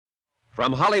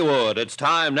From Hollywood, it's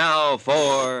time now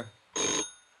for...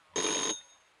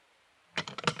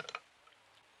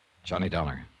 Johnny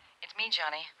Dollar. It's me,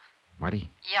 Johnny. Marty?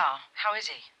 Yeah, how is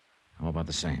he? How about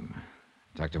the same?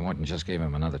 Dr. Morton just gave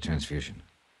him another transfusion.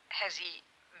 Has he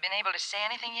been able to say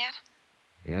anything yet?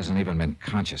 He hasn't even been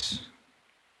conscious.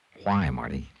 Why,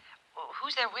 Marty? Well,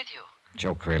 who's there with you?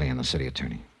 Joe Crayley and the city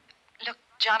attorney. Look,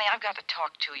 Johnny, I've got to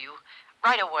talk to you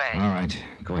right away. All right,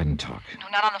 go ahead and talk. No,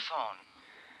 not on the phone.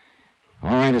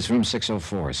 All right, it's room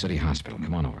 604, City Hospital.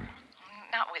 Come on over.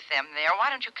 Not with them there. Why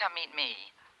don't you come meet me?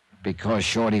 Because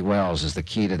Shorty Wells is the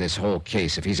key to this whole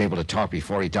case. If he's able to talk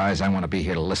before he dies, I want to be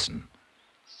here to listen.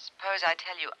 Suppose I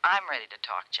tell you I'm ready to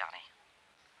talk, Johnny.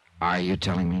 Are you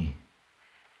telling me?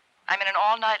 I'm in an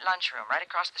all-night lunchroom right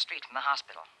across the street from the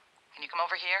hospital. Can you come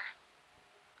over here?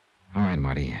 All right,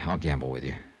 Marty, I'll gamble with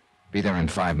you. Be there in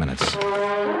 5 minutes.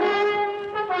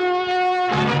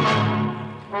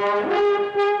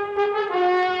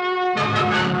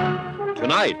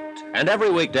 Tonight and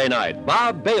every weekday night,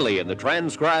 Bob Bailey in the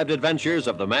transcribed adventures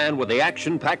of the man with the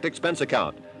action-packed expense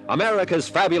account. America's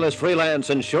fabulous freelance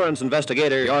insurance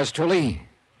investigator. Yours truly,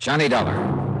 Johnny Dollar.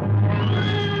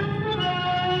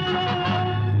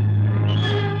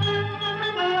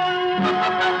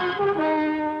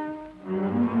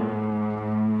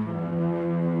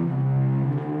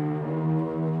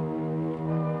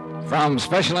 From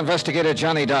Special Investigator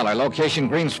Johnny Dollar, location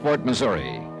Greensport,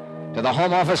 Missouri, to the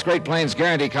Home Office Great Plains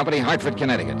Guarantee Company, Hartford,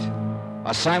 Connecticut.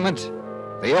 Assignment,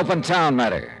 the Open Town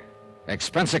Matter.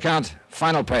 Expense account,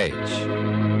 final page.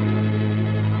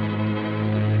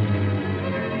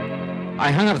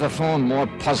 I hung up the phone more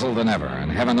puzzled than ever,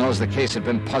 and heaven knows the case had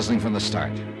been puzzling from the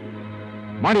start.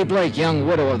 Marty Blake, young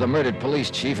widow of the murdered police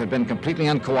chief, had been completely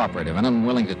uncooperative and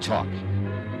unwilling to talk.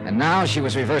 And now she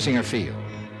was reversing her field.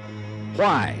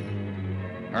 Why?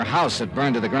 Her house had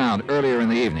burned to the ground earlier in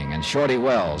the evening, and Shorty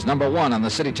Wells, number 1 on the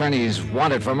city attorney's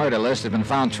wanted for murder list, had been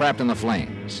found trapped in the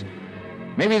flames.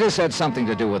 Maybe this had something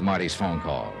to do with Marty's phone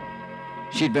call.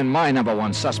 She'd been my number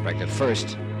 1 suspect at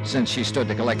first, since she stood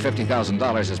to collect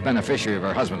 $50,000 as beneficiary of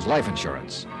her husband's life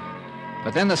insurance.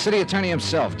 But then the city attorney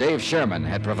himself, Dave Sherman,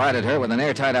 had provided her with an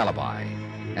airtight alibi,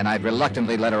 and I'd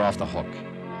reluctantly let her off the hook.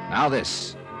 Now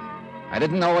this. I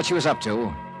didn't know what she was up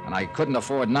to, and I couldn't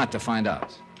afford not to find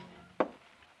out.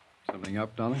 Something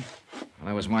up, Dolly? Well,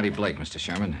 that was Marty Blake, Mr.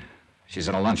 Sherman. She's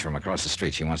in a lunchroom across the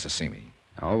street. She wants to see me.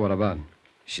 Oh, what about?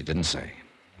 She didn't say.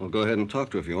 Well, go ahead and talk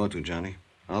to her if you want to, Johnny.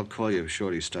 I'll call you if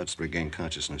Shorty starts to regain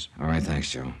consciousness. All right,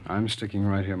 thanks, Joe. I'm sticking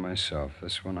right here myself.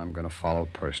 This one I'm going to follow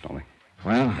personally.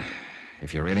 Well,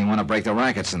 if you really want to break the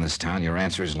rackets in this town, your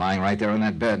answer is lying right there in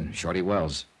that bed, Shorty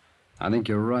Wells. I think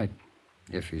you're right,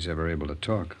 if he's ever able to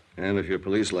talk. And if your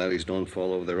police laddies don't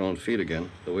fall over their own feet again,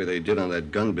 the way they did on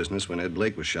that gun business when Ed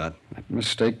Blake was shot. That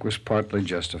mistake was partly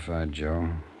justified, Joe.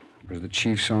 It was the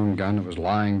chief's own gun that was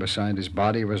lying beside his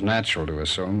body. It was natural to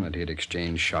assume that he'd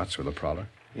exchanged shots with a prowler.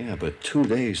 Yeah, but 2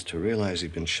 days to realize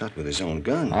he'd been shot with his own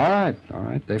gun. All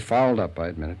right. They fouled up, I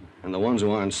admit it. And the ones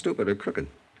who aren't stupid are crooked.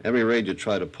 Every raid you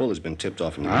try to pull has been tipped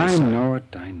off in the I inside. know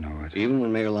it. Even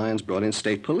when Mayor Lyons brought in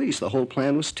state police, the whole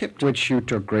plan was tipped. Which you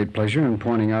took great pleasure in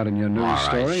pointing out in your news All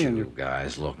story. right, and you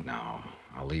guys, look now.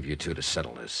 I'll leave you two to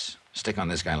settle this. Stick on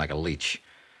this guy like a leech.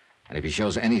 And if he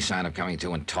shows any sign of coming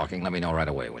to and talking, let me know right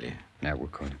away, will you? Yeah, we're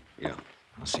good. Yeah.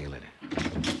 I'll see you later.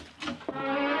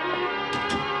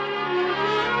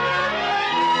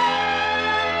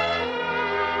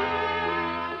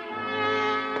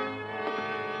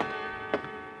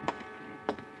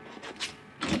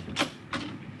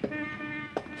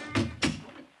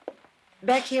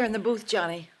 Back here in the booth,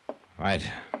 Johnny. Right.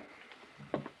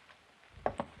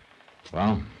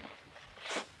 Well,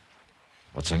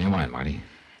 what's on your mind, Marty?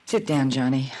 Sit down,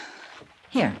 Johnny.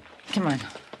 Here, come on.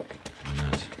 Why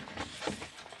not?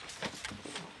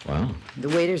 Well? The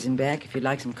waiter's in back if you'd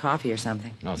like some coffee or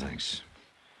something. No, thanks.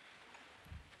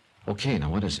 Okay, now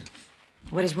what is it?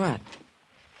 What is what?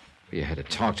 You had to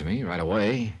talk to me right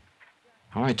away.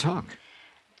 How I talk?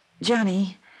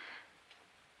 Johnny,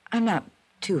 I'm not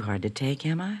too hard to take,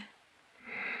 am I?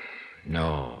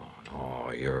 No,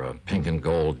 you're a pink and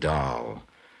gold doll.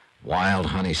 Wild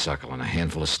honeysuckle and a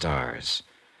handful of stars.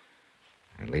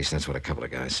 At least that's what a couple of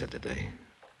guys said today.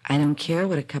 I don't care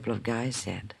what a couple of guys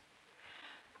said.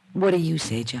 What do you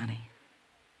say, Johnny?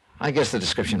 I guess the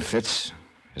description fits,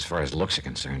 as far as looks are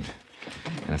concerned.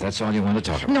 And if that's all you want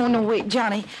to talk about... No, wait,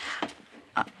 Johnny.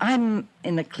 I'm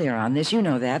in the clear on this. You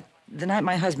know that. The night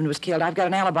my husband was killed, I've got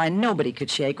an alibi nobody could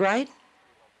shake, right?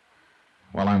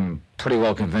 Well, I'm pretty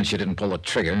well convinced you didn't pull the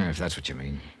trigger, if that's what you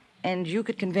mean. And you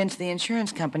could convince the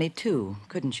insurance company, too,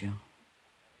 couldn't you?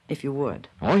 If you would.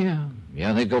 Oh, yeah.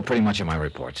 Yeah, they'd go pretty much on my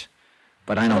reports.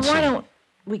 But I don't Well, why see... don't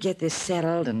we get this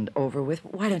settled and over with?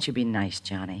 Why don't you be nice,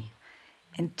 Johnny,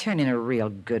 and turn in a real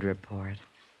good report?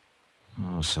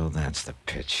 Oh, so that's the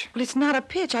pitch. Well, it's not a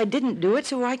pitch. I didn't do it,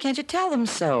 so why can't you tell them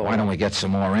so? Why don't we get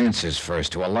some more answers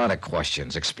first to a lot of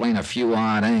questions? Explain a few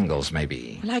odd angles,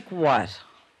 maybe. Like what?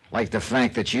 Like the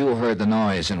fact that you heard the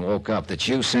noise and woke up, that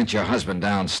you sent your husband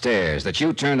downstairs, that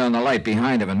you turned on the light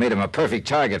behind him and made him a perfect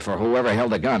target for whoever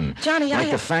held a gun. Johnny,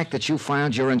 Like the fact that you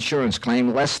filed your insurance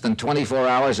claim less than 24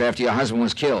 hours after your husband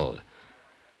was killed.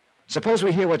 Suppose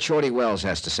we hear what Shorty Wells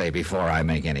has to say before I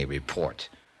make any report.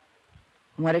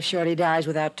 What if Shorty dies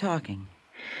without talking?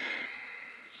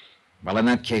 Well, in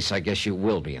that case, I guess you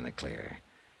will be in the clear.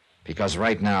 Because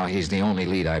right now, he's the only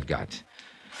lead I've got.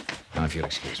 Now, if you'll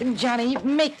excuse me. Johnny,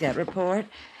 make that report.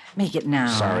 Make it now.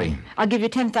 Sorry. I'll give you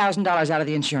 $10,000 out of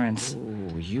the insurance.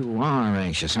 Oh, you are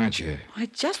anxious, aren't you? I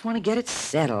just want to get it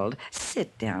settled.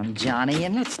 Sit down, Johnny,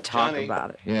 and let's talk Johnny.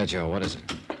 about it. Yeah, Joe, what is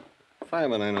it?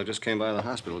 Fireman I know just came by the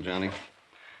hospital, Johnny.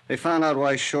 They found out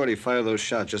why Shorty fired those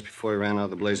shots just before he ran out of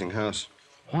the blazing house.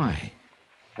 Why?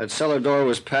 That cellar door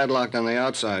was padlocked on the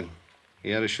outside.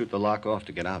 He had to shoot the lock off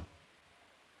to get out.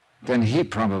 Then he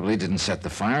probably didn't set the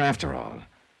fire after all.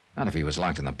 Not if he was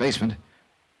locked in the basement.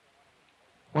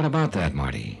 What about that,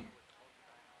 Marty?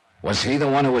 Was he the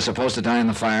one who was supposed to die in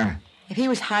the fire? If he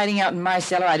was hiding out in my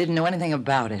cellar, I didn't know anything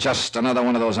about it. Just another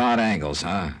one of those odd angles,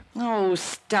 huh? Oh,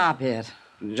 stop it.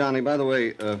 Johnny, by the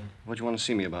way, what you want to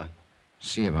see me about?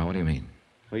 See about, what do you mean?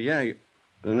 Well, yeah,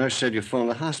 the nurse said you phoned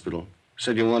the hospital.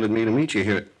 Said you wanted me to meet you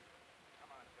here.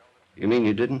 You mean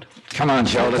you didn't? Come on,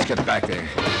 Joe, let's get back there.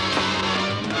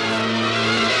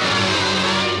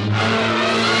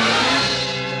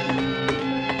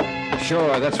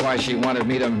 Sure, that's why she wanted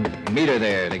me to meet her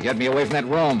there, to get me away from that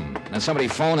room. And somebody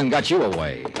phoned and got you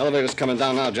away. Elevator's coming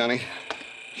down now, Johnny.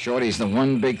 Shorty's the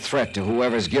one big threat to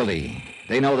whoever's guilty.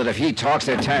 They know that if he talks,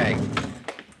 they're tagged.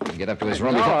 You get up to his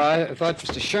room No, before... I thought...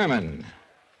 Mr. Sherman,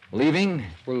 leaving?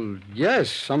 Well, yes,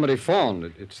 somebody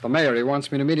phoned. It's the mayor. He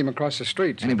wants me to meet him across the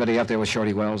street. Anybody up there with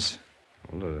Shorty Wells?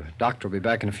 Well, the doctor will be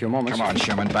back in a few moments. Come on,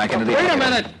 Sherman, back into the... Wait a elevator.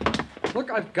 minute!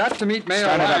 Look, I've got to meet Mayor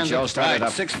Start it up, Lyons. Joe, start it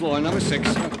up. Sixth floor, number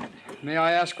 6. May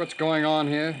I ask what's going on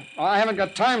here? I haven't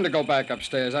got time to go back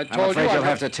upstairs. I I'm told afraid you... you'll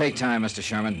have to take time, Mr.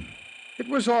 Sherman. It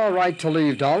was all right to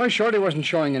leave, Dollar. Shorty wasn't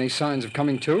showing any signs of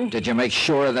coming to. Did you make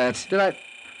sure of that? Did I...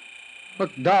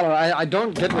 Look, Dollar, I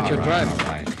don't get what All you're right, driving.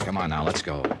 all right. Come on now, let's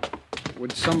go.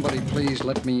 Would somebody please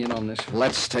let me in on this?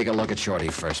 Let's take a look at Shorty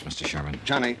first, Mr. Sherman.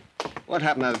 Johnny, what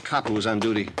happened to that cop who was on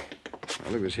duty?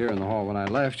 Well, he was here in the hall when I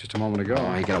left just a moment ago.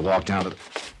 Oh, he got to walk down to the...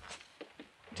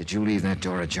 Did you leave that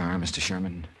door ajar, Mr.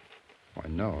 Sherman? Why,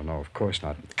 no, of course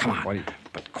not. Come on, Why do you...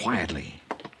 but quietly.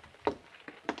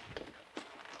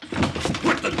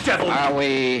 What the devil? Are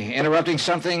we interrupting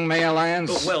something, Mayor Lyons?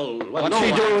 What's What's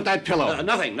he doing with that pillow?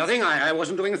 Nothing. I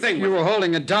wasn't doing a thing. You were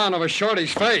holding it down over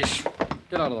Shorty's face.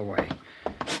 Get out of the way.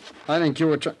 I think you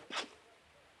were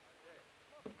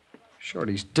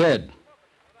Shorty's dead.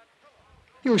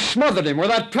 You smothered him with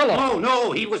that pillow. Oh,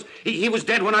 no, he was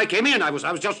dead when I came in. I was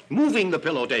just moving the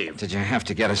pillow, Dave. Did you have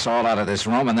to get us all out of this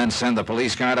room and then send the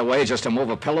police car away just to move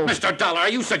a pillow? Mr. Dollar, are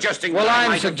you suggesting Well, that I I'm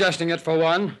might have- suggesting it for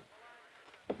one.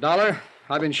 Dollar,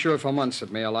 I've been sure for months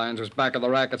that Mayor Lyons was back of the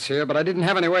rackets here, but I didn't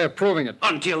have any way of proving it.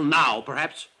 Until now,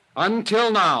 perhaps?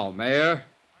 Until now, Mayor.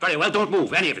 Very well, don't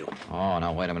move, any of you. Oh,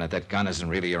 now, wait a minute. That gun isn't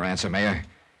really your answer, Mayor.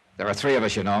 There are 3 of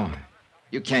us, you know.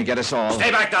 You can't get us all.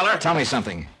 Stay back, Dollar. Tell me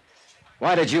something.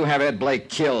 Why did you have Ed Blake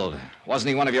killed? Wasn't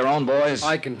he one of your own boys?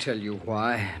 I can tell you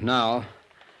why, now.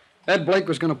 Ed Blake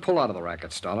was going to pull out of the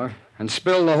rackets, Dollar, and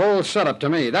spill the whole setup to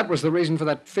me. That was the reason for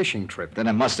that fishing trip. Then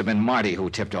it must have been Marty who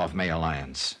tipped off Mayor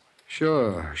Lyons.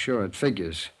 Sure, it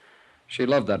figures. She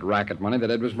loved that racket money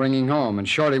that Ed was bringing home, and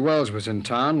Shorty Wells was in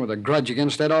town with a grudge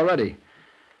against Ed already.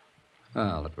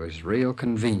 Well, it was real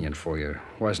convenient for you,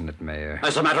 wasn't it, Mayor?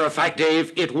 As a matter of fact,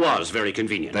 Dave, it was very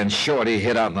convenient. Then Shorty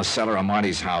hid out in the cellar of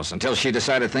Marty's house until she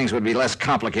decided things would be less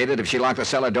complicated if she locked the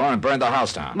cellar door and burned the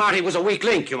house down. Marty was a weak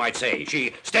link, you might say.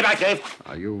 Stay back, Dave.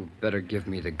 Now, you better give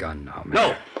me the gun now, Mayor.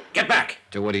 No, get back.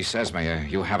 Do what he says, Mayor.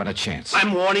 You haven't a chance.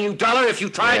 I'm warning you, Dollar, if you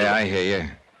try Yeah, to... I hear you.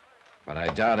 But I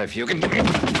doubt if you can...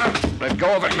 Let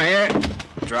go of it, Mayor.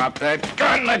 Drop that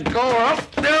gun. Let go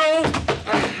of... No!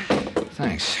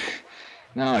 Thanks.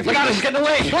 Now, if Look you... out, he's getting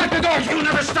away. Lock the doors. You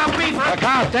never stop me for... Look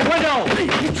out! That window!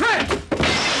 You tripped.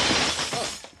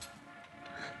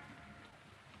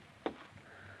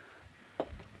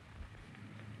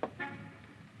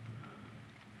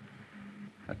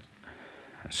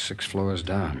 That's 6 floors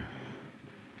down.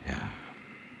 Yeah.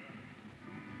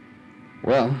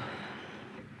 Well,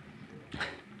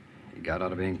 he got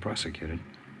out of being prosecuted.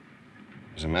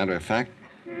 As a matter of fact,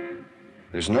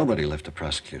 There's nobody left to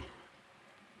prosecute.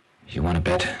 You want to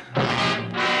bet?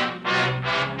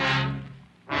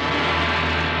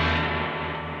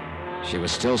 She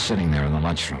was still sitting there in the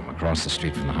lunchroom across the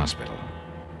street from the hospital.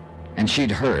 And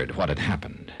she'd heard what had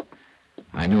happened.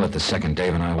 I knew it the second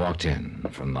Dave and I walked in,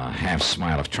 from the half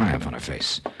smile of triumph on her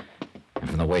face, and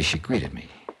from the way she greeted me.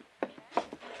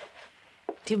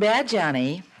 Too bad,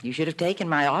 Johnny. You should have taken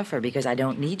my offer because I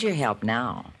don't need your help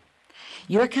now.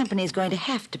 Your company's going to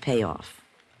have to pay off.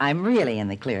 I'm really in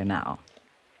the clear now.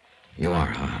 You are,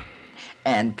 huh?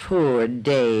 And poor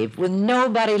Dave, with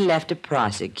nobody left to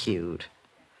prosecute.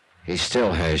 He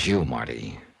still has you,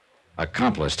 Marty.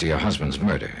 Accomplice to your husband's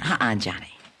murder.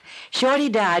 Johnny. Shorty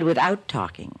died without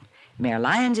talking. Mayor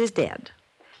Lyons is dead.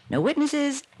 No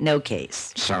witnesses, no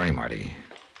case. Sorry, Marty.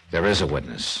 There is a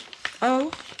witness.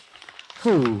 Oh?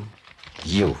 Who?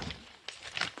 You.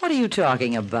 What are you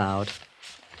talking about?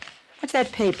 What's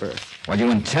that paper? Well, you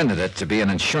intended it to be an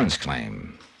insurance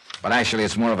claim. But actually,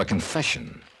 it's more of a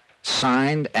confession.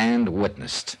 Signed and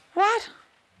witnessed. What?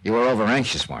 You were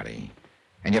over-anxious, Marty.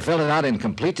 And you filled it out in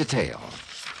complete detail.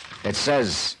 It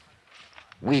says,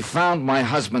 "We found my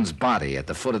husband's body at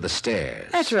the foot of the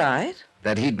stairs." That's right.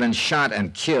 That he'd been shot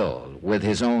and killed with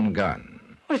his own gun.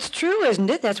 Well, it's true,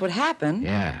 isn't it? That's what happened.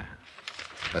 Yeah.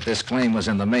 But this claim was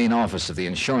in the main office of the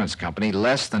insurance company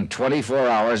less than 24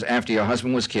 hours after your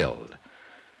husband was killed.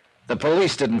 The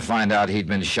police didn't find out he'd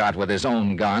been shot with his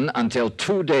own gun until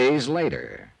 2 days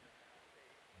later.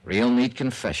 Real neat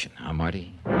confession, huh,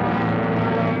 Marty?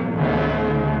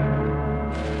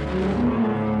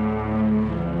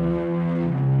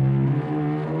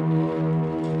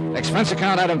 Expense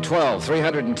account item 12,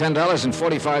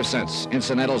 $310.45.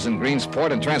 Incidentals in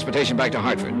Greensport and transportation back to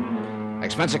Hartford.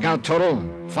 Expense account total,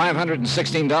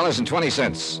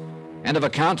 $516.20. End of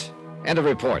account, end of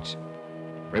report.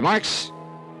 Remarks?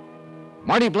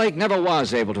 Marty Blake never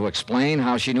was able to explain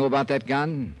how she knew about that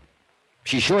gun.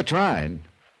 She sure tried.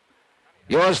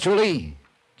 Yours truly,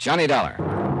 Johnny Dollar.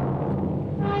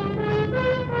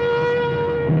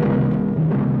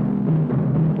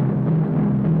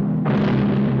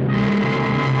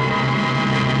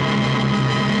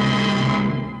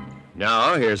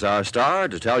 Now, here's our star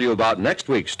to tell you about next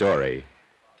week's story.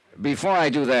 Before I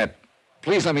do that,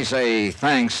 please let me say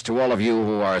thanks to all of you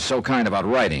who are so kind about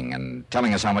writing and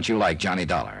telling us how much you like Johnny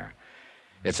Dollar.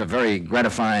 It's a very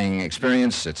gratifying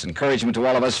experience. It's encouragement to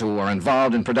all of us who are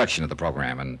involved in production of the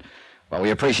program, and, well, we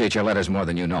appreciate your letters more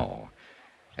than you know.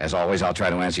 As always, I'll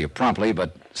try to answer you promptly,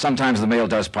 but sometimes the mail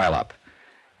does pile up.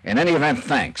 In any event,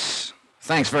 thanks.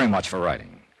 Thanks very much for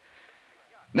writing.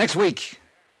 Next week,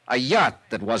 a yacht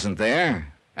that wasn't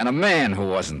there, and a man who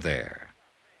wasn't there.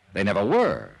 They never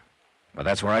were, but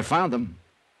that's where I found them.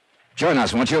 Join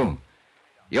us, won't you?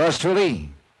 Yours truly,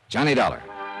 Johnny Dollar.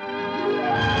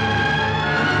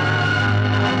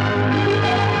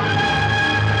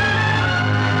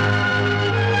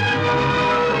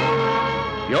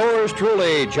 Yours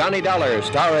truly, Johnny Dollar,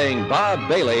 starring Bob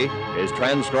Bailey, is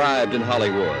transcribed in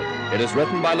Hollywood. It is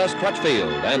written by Les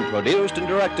Crutchfield and produced and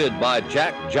directed by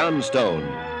Jack Johnstone.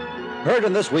 Heard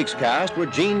in this week's cast were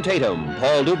Gene Tatum,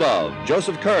 Paul Dubov,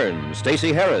 Joseph Kearns,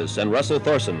 Stacey Harris, and Russell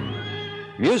Thorson.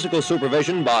 Musical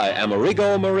supervision by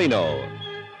Amerigo Marino.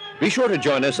 Be sure to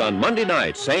join us on Monday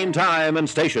night, same time and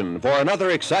station, for another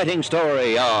exciting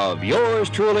story of Yours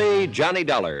truly, Johnny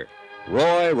Dollar.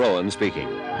 Roy Rowan speaking.